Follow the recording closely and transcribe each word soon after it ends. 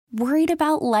Worried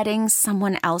about letting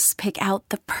someone else pick out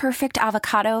the perfect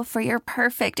avocado for your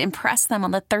perfect impress them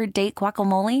on the third date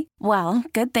guacamole? Well,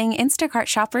 good thing Instacart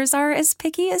shoppers are as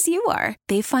picky as you are.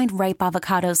 They find ripe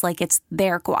avocados like it's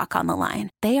their guac on the line.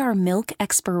 They are milk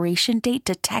expiration date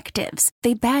detectives.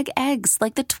 They bag eggs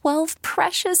like the 12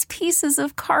 precious pieces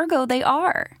of cargo they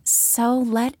are. So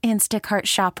let Instacart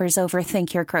shoppers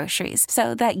overthink your groceries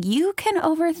so that you can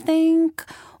overthink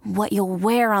what you'll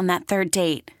wear on that third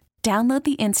date. Download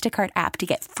the Instacart app to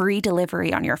get free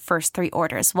delivery on your first 3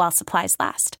 orders while supplies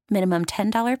last. Minimum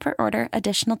 $10 per order.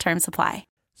 Additional terms apply.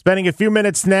 Spending a few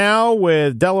minutes now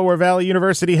with Delaware Valley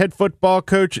University head football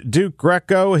coach Duke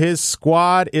Greco. His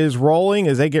squad is rolling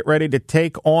as they get ready to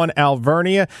take on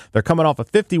Alvernia. They're coming off a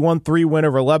 51-3 win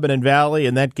over Lebanon Valley,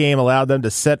 and that game allowed them to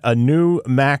set a new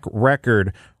MAC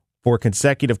record for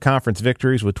consecutive conference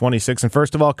victories with 26. And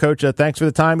first of all, Coach, thanks for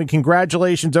the time and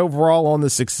congratulations overall on the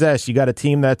success. You got a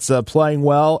team that's playing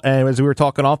well, and as we were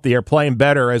talking off the air, playing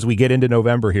better as we get into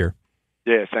November here.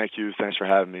 Yeah, thank you. Thanks for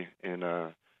having me, and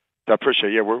I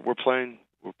appreciate it. Yeah, we're playing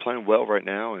well right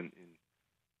now, and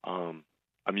I'm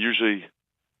usually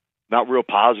not real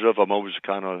positive. I'm always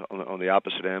kind of on the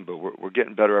opposite end, but we're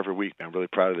getting better every week, man. I'm really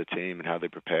proud of the team and how they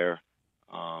prepare.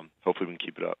 Hopefully we can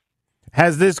keep it up.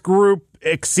 Has this group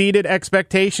exceeded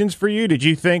expectations for you? Did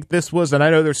you think this was, and I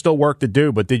know there's still work to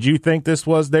do, but did you think this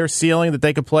was their ceiling, that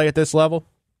they could play at this level?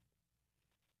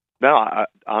 No,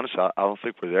 honestly, I don't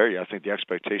think we're there yet. I think the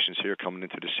expectations here coming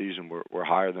into the season were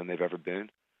higher than they've ever been.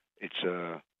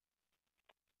 It's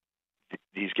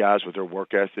these guys with their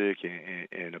work ethic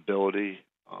and ability.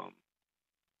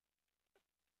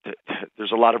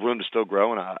 There's a lot of room to still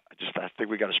grow, and I think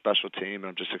we got a special team, and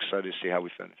I'm just excited to see how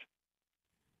we finish.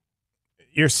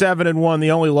 You're 7-1.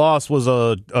 The only loss was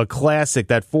a classic,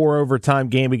 that 4 overtime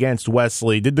game against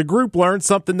Wesley. Did the group learn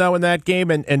something, though, in that game,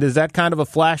 and is that kind of a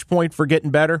flashpoint for getting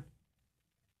better?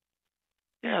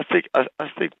 Yeah, I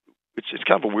think it's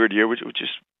kind of a weird year. We've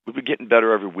been getting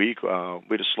better every week. We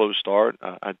had a slow start.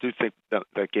 I do think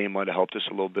that game might have helped us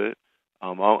a little bit. I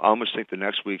almost think the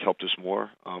next week helped us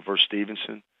more versus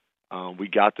Stevenson. We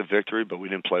got the victory, but we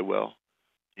didn't play well,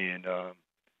 and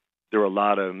there were a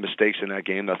lot of mistakes in that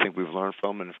game that I think we've learned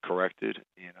from and have corrected.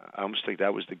 And I almost think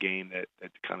that was the game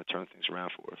that kind of turned things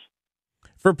around for us.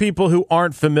 For people who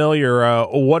aren't familiar,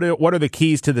 what are the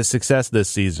keys to the success this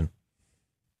season?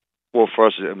 Well, for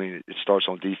us, I mean, it starts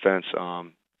on defense.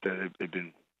 They've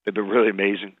been really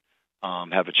amazing.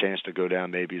 Have a chance to go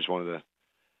down maybe as one of the,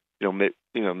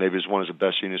 maybe as one of the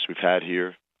best units we've had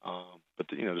here. But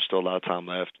there's still a lot of time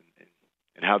left,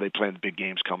 and how they play in the big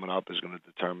games coming up is going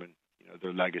to determine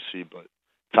their legacy. But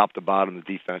top to bottom, the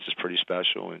defense is pretty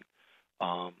special, and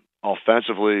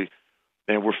offensively,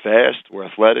 man, we're fast, we're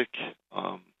athletic.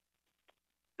 I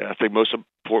think most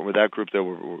important with that group, though,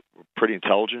 we're pretty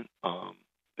intelligent.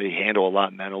 They handle a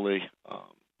lot mentally,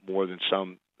 more than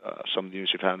some of the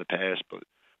units we've had in the past, but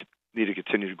need to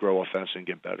continue to grow offensively and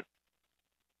get better.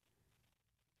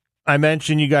 I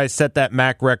mentioned you guys set that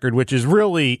MAC record, which is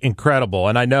really incredible,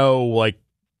 and I know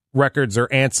records are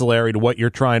ancillary to what you're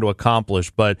trying to accomplish,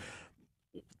 but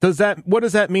what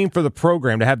does that mean for the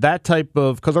program to have that type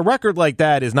of, because a record like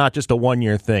that is not just a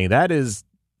one-year thing. That is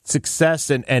success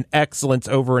and excellence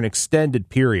over an extended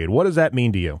period. What does that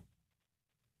mean to you?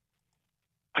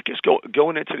 I guess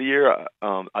going into the year,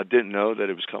 I didn't know that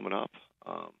it was coming up.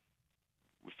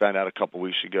 We found out a couple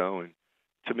weeks ago, and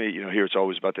to me, here it's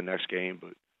always about the next game,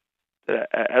 but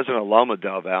as an alum of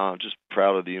Del Valle, I'm just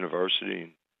proud of the university,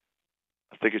 and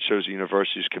I think it shows the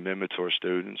university's commitment to our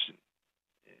students,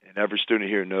 and every student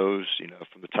here knows,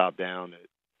 from the top down,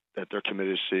 that they're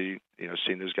committed to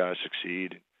seeing those guys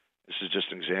succeed. This is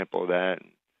just an example of that.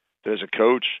 And as a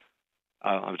coach,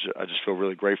 I just feel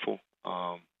really grateful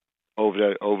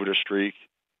over the streak.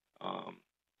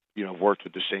 Worked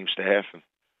with the same staff, and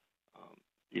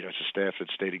it's a staff that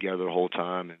stayed together the whole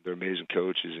time, and they're amazing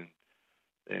coaches and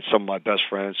some of my best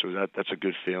friends. So that's a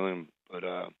good feeling. But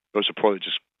most importantly,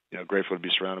 just grateful to be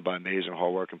surrounded by amazing,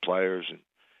 hardworking players, and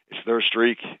it's their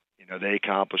streak. They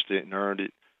accomplished it and earned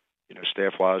it.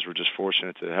 Staff-wise, we're just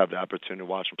fortunate to have the opportunity to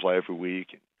watch them play every week.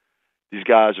 And these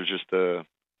guys are just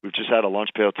we've just had a lunch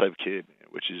pail type kid,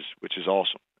 which is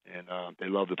awesome. And they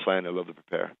love to play and they love to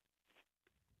prepare.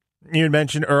 You had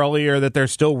mentioned earlier that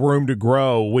there's still room to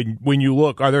grow. When you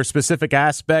look, are there specific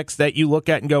aspects that you look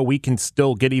at and go, we can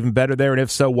still get even better there? And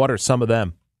if so, what are some of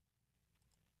them?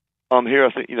 Here,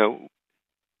 I think,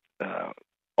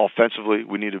 offensively,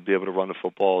 we need to be able to run the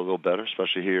football a little better,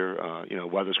 especially here.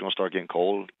 Weather's going to start getting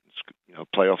cold. It's,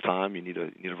 playoff time. You need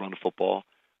to run the football.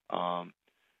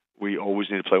 We always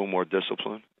need to play with more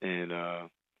discipline. And,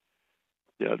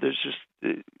 there's just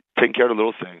taking care of the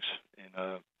little things.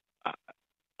 And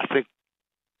I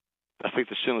think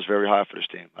the ceiling is very high for this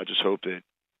team. I just hope that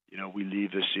we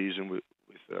leave this season with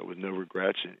no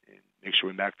regrets and make sure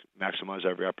we maximize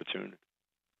every opportunity.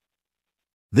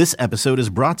 This episode is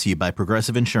brought to you by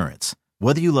Progressive Insurance.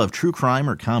 Whether you love true crime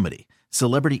or comedy,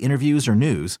 celebrity interviews or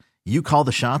news, you call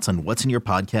the shots on what's in your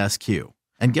podcast queue.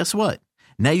 And guess what?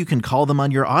 Now you can call them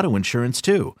on your auto insurance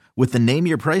too with the Name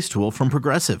Your Price tool from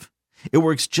Progressive. It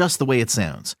works just the way it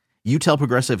sounds. You tell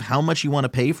Progressive how much you want to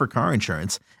pay for car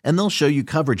insurance, and they'll show you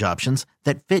coverage options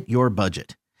that fit your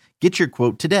budget. Get your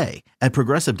quote today at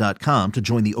Progressive.com to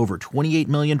join the over 28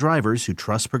 million drivers who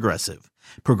trust Progressive.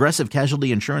 Progressive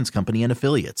Casualty Insurance Company and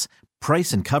Affiliates.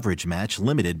 Price and coverage match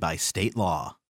limited by state law.